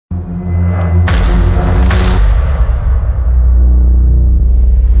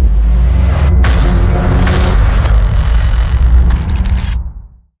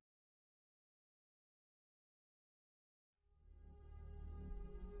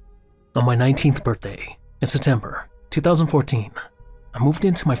On my 19th birthday, in September 2014, I moved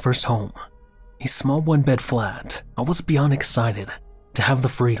into my first home, a small one-bed flat. I was beyond excited to have the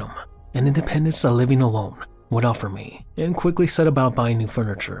freedom and independence that living alone would offer me, and quickly set about buying new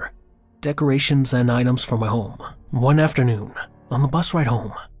furniture, decorations, and items for my home. One afternoon, on the bus ride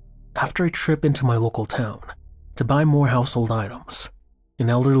home, after a trip into my local town to buy more household items, an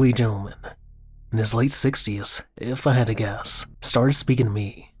elderly gentleman, in his late 60s, if I had to guess, started speaking to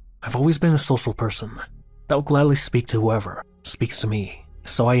me. I've always been a social person that will gladly speak to whoever speaks to me,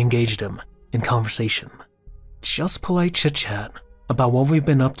 so I engaged him in conversation. Just polite chit-chat about what we've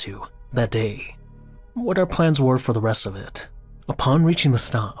been up to that day, what our plans were for the rest of it. Upon reaching the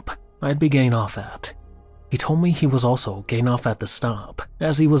stop I'd be getting off at, he told me he was also getting off at the stop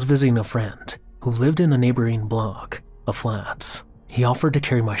as he was visiting a friend who lived in a neighboring block of flats. He offered to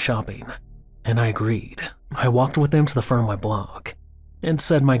carry my shopping, and I agreed. I walked with him to the front of my block and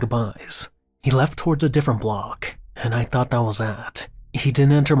said my goodbyes. He left towards a different block, and I thought that was that. He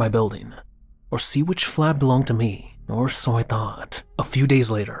didn't enter my building or see which flat belonged to me, or so I thought. A few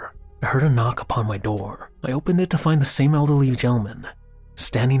days later, I heard a knock upon my door. I opened it to find the same elderly gentleman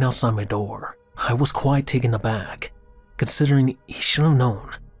standing outside my door. I was quite taken aback, considering he should have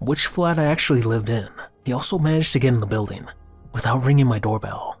known which flat I actually lived in. He also managed to get in the building without ringing my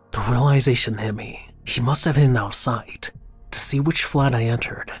doorbell. The realization hit me. He must have hidden out of sight to see which flat I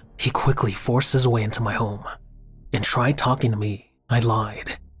entered. He quickly forced his way into my home and tried talking to me. I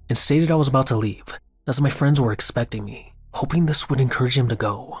lied and stated I was about to leave, as my friends were expecting me, hoping this would encourage him to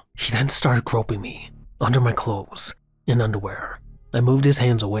go. He then started groping me under my clothes and underwear. I moved his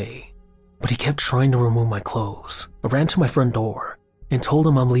hands away, but he kept trying to remove my clothes. I ran to my front door and told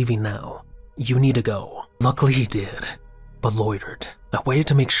him I'm leaving now. You need to go. Luckily he did, but loitered. I waited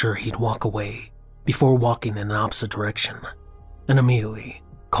to make sure he'd walk away before walking in an opposite direction, and immediately,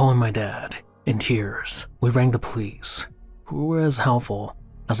 calling my dad, in tears, we rang the police, who were as helpful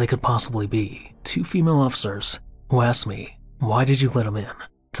as they could possibly be. 2 female officers who asked me, why did you let him in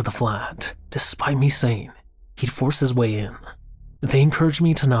to the flat, despite me saying he'd forced his way in. They encouraged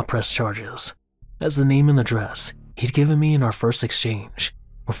me to not press charges, as the name and address he'd given me in our first exchange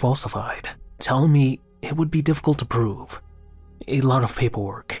were falsified, telling me it would be difficult to prove. A lot of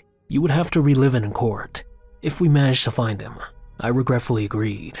paperwork you would have to relive it in court if we managed to find him. I regretfully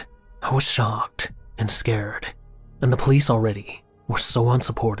agreed. I was shocked and scared, and the police already were so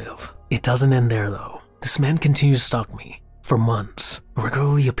unsupportive. It doesn't end there though. This man continued to stalk me for months,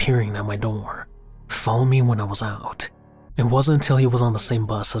 regularly appearing at my door, following me when I was out. It wasn't until he was on the same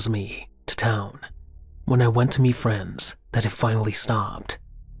bus as me to town, when I went to meet friends, that it finally stopped.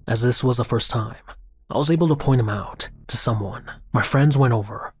 As this was the first time I was able to point him out to someone, my friends went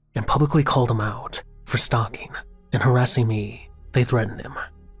over and publicly called him out for stalking and harassing me. They threatened him,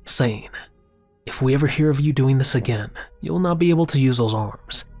 saying, if we ever hear of you doing this again, you'll not be able to use those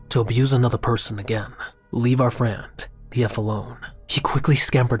arms to abuse another person again. Leave our friend the F alone. He quickly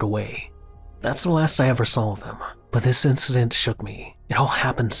scampered away. That's the last I ever saw of him. But this incident shook me. It all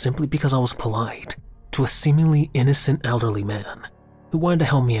happened simply because I was polite to a seemingly innocent elderly man who wanted to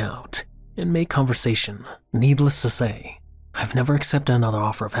help me out and make conversation. Needless to say, I've never accepted another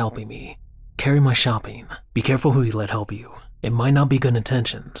offer of helping me carry my shopping. Be careful who you let help you. It might not be good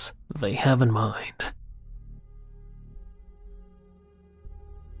intentions they have in mind.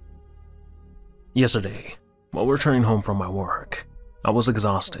 Yesterday, while returning home from my work, I was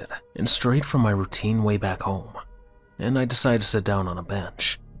exhausted and strayed from my routine way back home, and I decided to sit down on a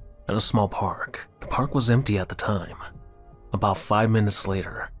bench at a small park. The park was empty at the time. About 5 minutes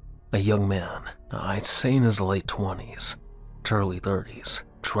later, a young man, I'd say in his late 20s to early 30s,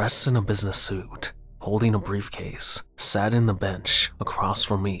 dressed in a business suit, holding a briefcase, sat in the bench across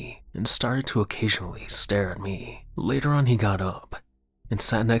from me and started to occasionally stare at me. Later on, he got up and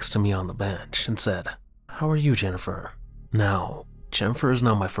sat next to me on the bench and said, "How are you, Jennifer?" Now, Jennifer is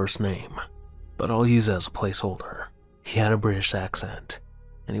not my first name, but I'll use it as a placeholder. He had a British accent,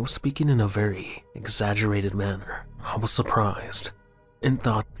 and he was speaking in a very exaggerated manner. I was surprised and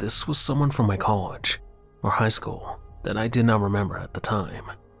thought this was someone from my college or high school that I did not remember at the time.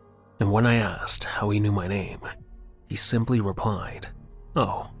 And when I asked how he knew my name, he simply replied,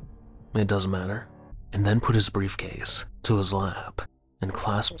 "Oh, it doesn't matter," and then put his briefcase to his lap and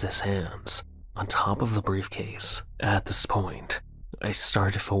clasped his hands on top of the briefcase. At this point, I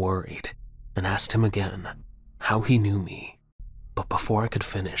started to feel worried and asked him again how he knew me. But before I could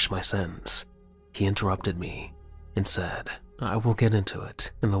finish my sentence, he interrupted me and said, "I will get into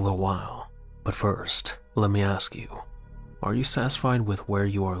it in a little while, but first, let me ask you, are you satisfied with where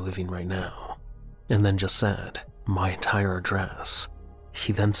you are living right now?" And then just said my entire address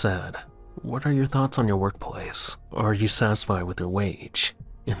He then said, "What are your thoughts on your workplace? Are you satisfied with your wage?"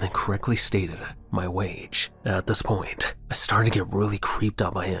 And then correctly stated my wage. At this point, I started to get really creeped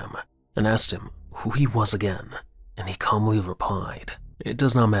out by him and asked him who he was again, and he calmly replied, "It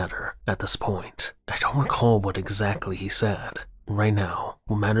does not matter at this point." I don't recall what exactly he said. Right now,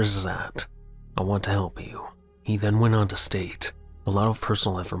 what matters is that I want to help you. He then went on to state a lot of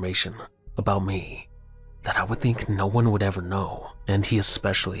personal information about me that I would think no one would ever know, and he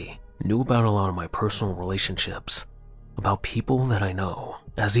especially knew about a lot of my personal relationships, about people that I know.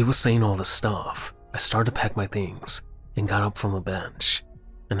 As he was saying all this stuff, I started to pack my things and got up from the bench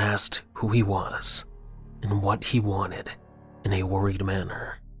and asked who he was and what he wanted in a worried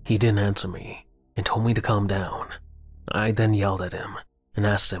manner. He didn't answer me and told me to calm down. I then yelled at him and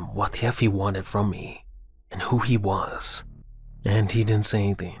asked him what the F he wanted from me and who he was, and he didn't say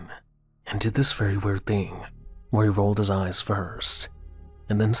anything and did this very weird thing where he rolled his eyes first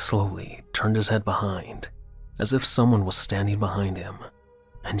and then slowly turned his head behind as if someone was standing behind him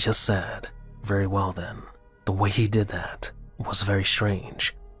and just said, "Very well then." The way he did that was very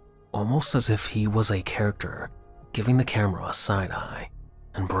strange, almost as if he was a character giving the camera a side eye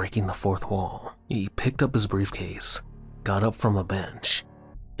and breaking the fourth wall. He picked up his briefcase, got up from the bench,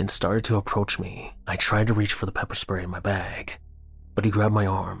 and started to approach me. I tried to reach for the pepper spray in my bag, but he grabbed my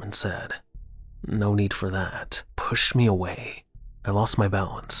arm and said, "No need for that," pushed me away. I lost my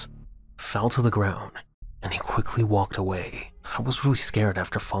balance, fell to the ground, and he quickly walked away. I was really scared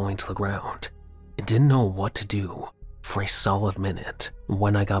after falling to the ground and didn't know what to do for a solid minute.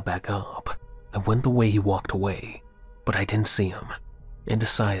 When I got back up, I went the way he walked away, but I didn't see him and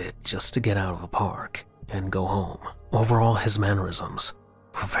decided just to get out of the park and go home. Overall, his mannerisms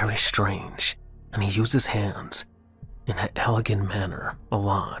were very strange, and he used his hands in an elegant manner a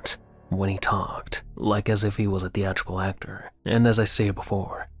lot when he talked, like as if he was a theatrical actor. And as I stated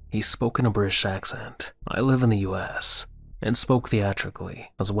before, he spoke in a British accent. I live in the US and spoke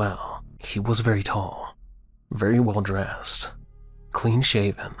theatrically as well. He was very tall, very well dressed, clean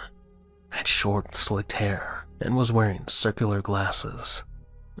shaven, had short slicked hair, and was wearing circular glasses.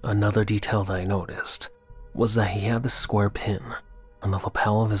 Another detail that I noticed was that he had this square pin on the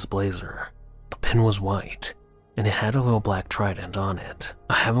lapel of his blazer. The pin was white, and it had a little black trident on it.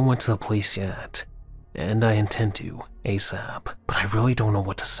 I haven't went to the police yet, and I intend to ASAP, but I really don't know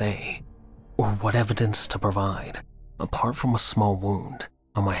what to say or what evidence to provide apart from a small wound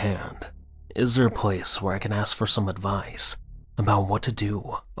on my hand. Is there a place where I can ask for some advice about what to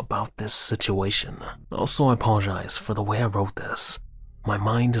do about this situation? Also, I apologize for the way I wrote this. My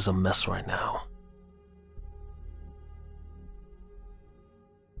mind is a mess right now.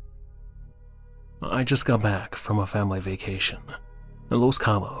 I just got back from a family vacation in Los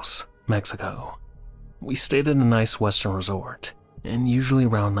Cabos, Mexico. We stayed at a nice western resort, and usually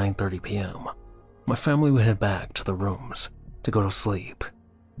around 9:30 p.m., my family would head back to the rooms to go to sleep.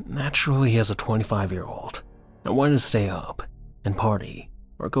 Naturally, as a 25-year-old, I wanted to stay up and party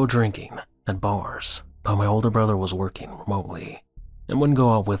or go drinking at bars, but my older brother was working remotely and wouldn't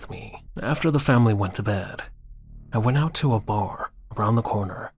go out with me. After the family went to bed, I went out to a bar around the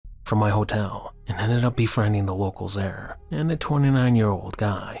corner from my hotel and ended up befriending the locals there and a 29-year-old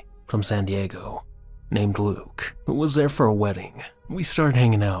guy from San Diego named Luke, who was there for a wedding. We started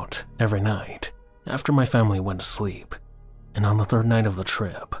hanging out every night after my family went to sleep, and on the third night of the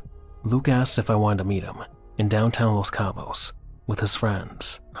trip, Luke asked if I wanted to meet him in downtown Los Cabos with his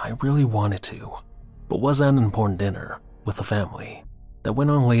friends. I really wanted to, but was at an important dinner with the family that went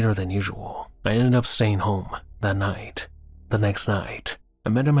on later than usual. I ended up staying home that night. The next night, I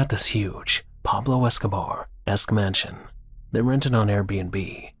met him at this huge Pablo Escobar-esque mansion they rented on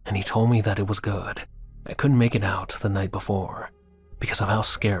Airbnb, and he told me that it was good. I couldn't make it out the night before because of how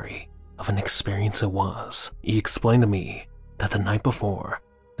scary of an experience it was. He explained to me that the night before,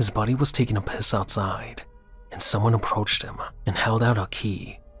 his buddy was taking a piss outside, and someone approached him and held out a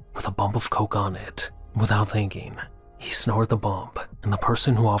key with a bump of coke on it. Without thinking, he snorted the bump, and the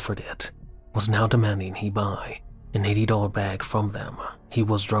person who offered it was now demanding he buy an $80 bag from them. He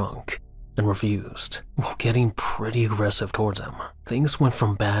was drunk and refused, while getting pretty aggressive towards him. Things went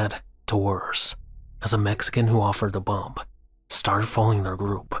from bad to worse, as a Mexican who offered the bump started following their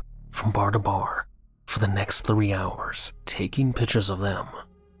group from bar to bar for the next 3 hours, taking pictures of them.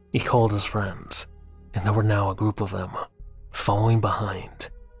 He called his friends, and there were now a group of them following behind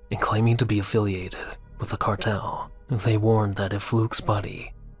and claiming to be affiliated with the cartel. They warned that if Luke's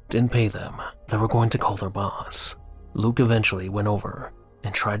buddy didn't pay them, they were going to call their boss. Luke eventually went over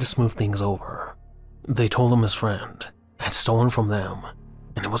and tried to smooth things over. They told him his friend had stolen from them,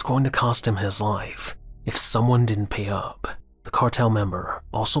 and it was going to cost him his life if someone didn't pay up. The cartel member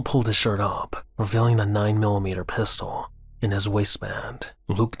also pulled his shirt up, revealing a 9mm pistol in his waistband.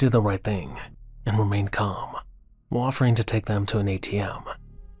 Luke did the right thing and remained calm, while offering to take them to an ATM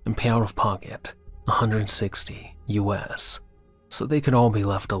and pay out of pocket $160 US so they could all be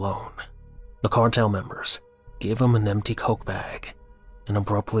left alone. The cartel members gave him an empty Coke bag and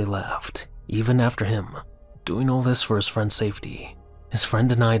abruptly left, even after him doing all this for his friend's safety. His friend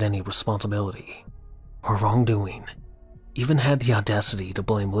denied any responsibility or wrongdoing, even had the audacity to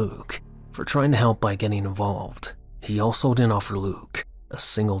blame Luke for trying to help by getting involved. He also didn't offer Luke a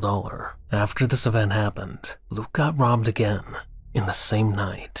single dollar. After this event happened, Luke got robbed again in the same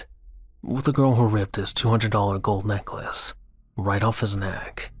night, with a girl who ripped his $200 gold necklace right off his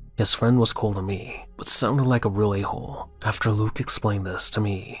neck. His friend was cool to me, but sounded like a real a-hole after Luke explained this to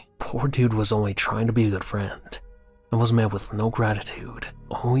me. Poor dude was only trying to be a good friend and was met with no gratitude,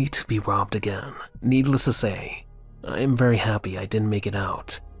 only to be robbed again. Needless to say, I am very happy I didn't make it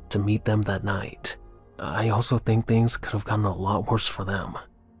out to meet them that night. I also think things could have gotten a lot worse for them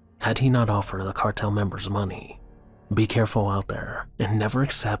had he not offered the cartel members money. Be careful out there and never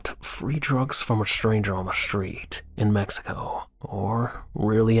accept free drugs from a stranger on the street in Mexico, or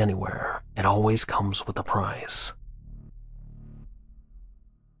really anywhere. It always comes with a price.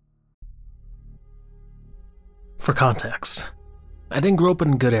 For context, I didn't grow up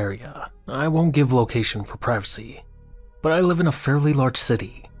in a good area. I won't give location for privacy, but I live in a fairly large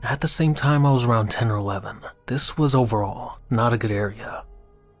city. At the same time, I was around 10 or 11. This was overall not a good area.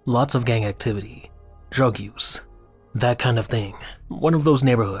 Lots of gang activity, drug use, that kind of thing. One of those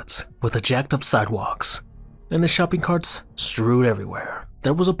neighborhoods with the jacked up sidewalks and the shopping carts strewed everywhere.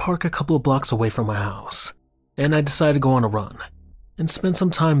 There was a park a couple of blocks away from my house, and I decided to go on a run and spend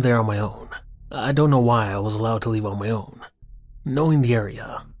some time there on my own. I don't know why I was allowed to leave on my own. Knowing the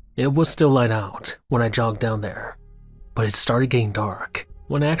area, it was still light out when I jogged down there, but it started getting dark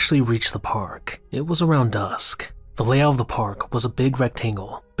when I actually reached the park. It was around dusk. The layout of the park was a big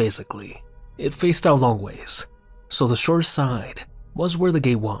rectangle, basically. It faced out long ways, so the shortest side was where the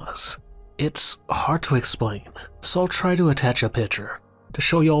gate was. It's hard to explain, so I'll try to attach a picture to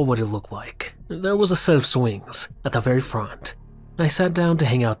show y'all what it looked like. There was a set of swings at the very front, and I sat down to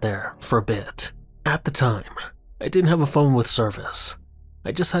hang out there for a bit. At the time, I didn't have a phone with service.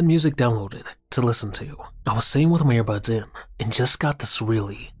 I just had music downloaded to listen to. I was sitting with my earbuds in and just got this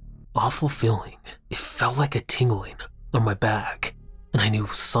really awful feeling. It felt like a tingling on my back, and I knew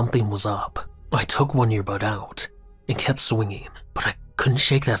something was up. I took one earbud out and kept swinging, but I couldn't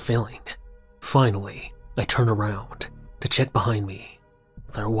shake that feeling. Finally, I turned around to check behind me.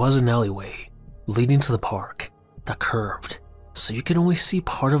 There was an alleyway leading to the park that curved, so you could only see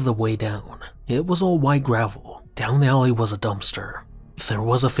part of the way down. It was all white gravel. Down the alley was a dumpster. There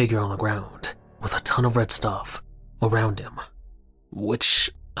was a figure on the ground with a ton of red stuff around him, which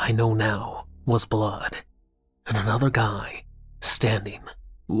I know now was blood, and another guy standing,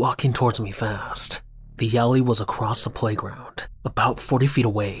 walking towards me fast. The alley was across the playground, about 40 feet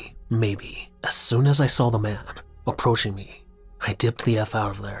away, maybe. As soon as I saw the man approaching me, I dipped the F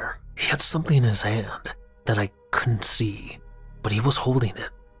out of there. He had something in his hand that I couldn't see, but he was holding it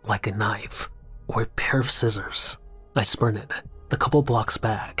like a knife or a pair of scissors. I sprinted the couple blocks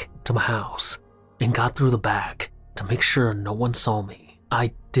back to my house and got through the back to make sure no one saw me.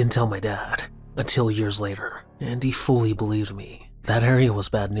 I didn't tell my dad until years later, and he fully believed me. That area was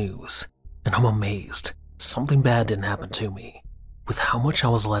bad news, and I'm amazed something bad didn't happen to me with how much I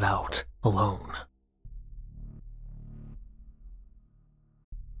was let out alone.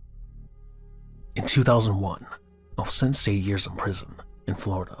 In 2001, I was sentenced to 8 years in prison in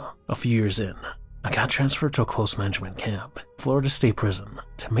Florida. A few years in, I got transferred to a close management camp, Florida State Prison.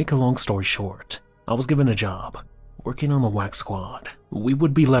 To make a long story short, I was given a job working on the wax squad. We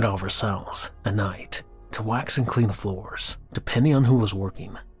would be let out of our cells at night to wax and clean the floors. Depending on who was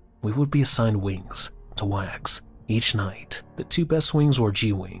working, we would be assigned wings to wax each night. The two best wings were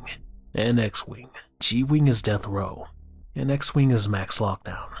G-Wing and X-Wing. G-Wing is death row, and X-Wing is max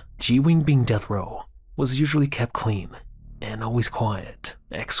lockdown. G-Wing, being death row, was usually kept clean and always quiet.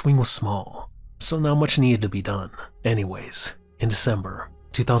 X-Wing was small, so not much needed to be done. Anyways, in December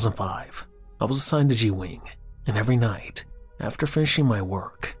 2005, I was assigned to G-Wing, and every night, after finishing my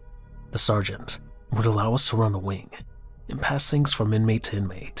work, the sergeant would allow us to run the wing and pass things from inmate to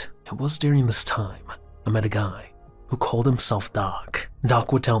inmate. It was during this time I met a guy who called himself Doc.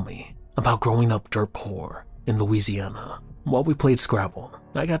 Doc would tell me about growing up dirt poor in Louisiana. While we played Scrabble,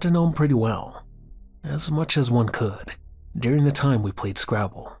 I got to know him pretty well, as much as one could. During the time we played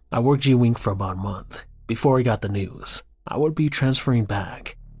Scrabble, I worked G-Wing for about a month before I got the news I would be transferring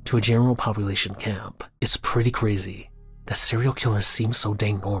back to a general population camp. It's pretty crazy that serial killers seem so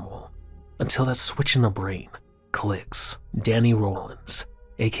dang normal, until that switch in the brain clicks. Danny Rollins,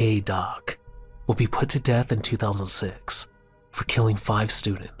 aka Doc, will be put to death in 2006 for killing 5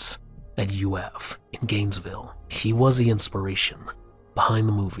 students at UF in Gainesville. He was the inspiration behind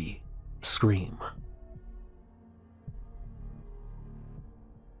the movie Scream.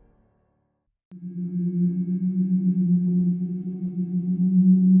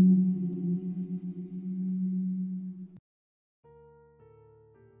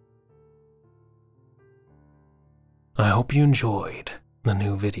 I hope you enjoyed the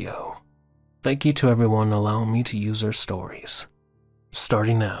new video. Thank you to everyone allowing me to use their stories.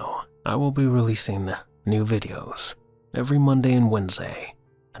 Starting now, I will be releasing new videos every Monday and Wednesday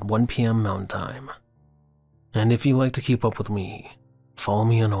at 1 p.m. Mountain Time. And if you'd like to keep up with me, follow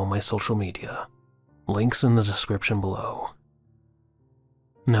me on all my social media. Links in the description below.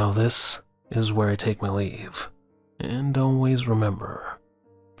 Now this is where I take my leave. And always remember,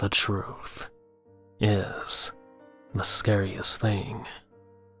 the truth is the scariest thing.